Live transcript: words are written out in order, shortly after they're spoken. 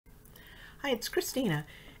Hi, it's Christina,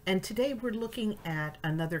 and today we're looking at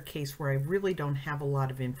another case where I really don't have a lot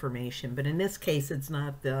of information, but in this case it's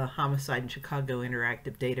not the Homicide in Chicago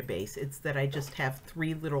Interactive Database. It's that I just have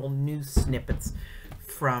three little news snippets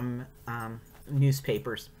from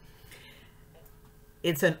newspapers.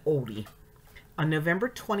 It's an oldie. On November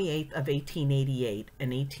 28th of 1888, an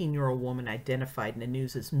 18-year-old woman identified in the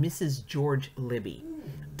news as Mrs. George Libby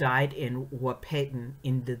died in Wahpeton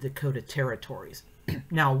in the Dakota Territories.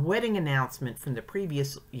 Now, a wedding announcement from the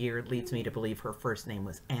previous year leads me to believe her first name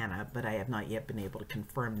was Anna, but I have not yet been able to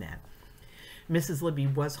confirm that. Mrs. Libby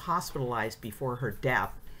was hospitalized before her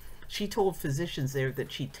death. She told physicians there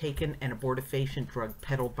that she'd taken an abortifacient drug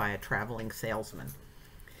peddled by a traveling salesman.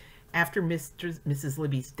 After Mrs.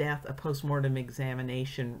 Libby's death, a postmortem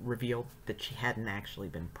examination revealed that she hadn't actually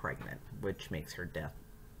been pregnant, which makes her death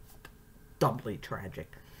doubly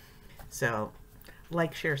tragic. So,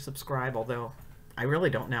 like, share, subscribe, although I really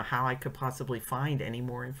don't know how I could possibly find any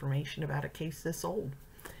more information about a case this old.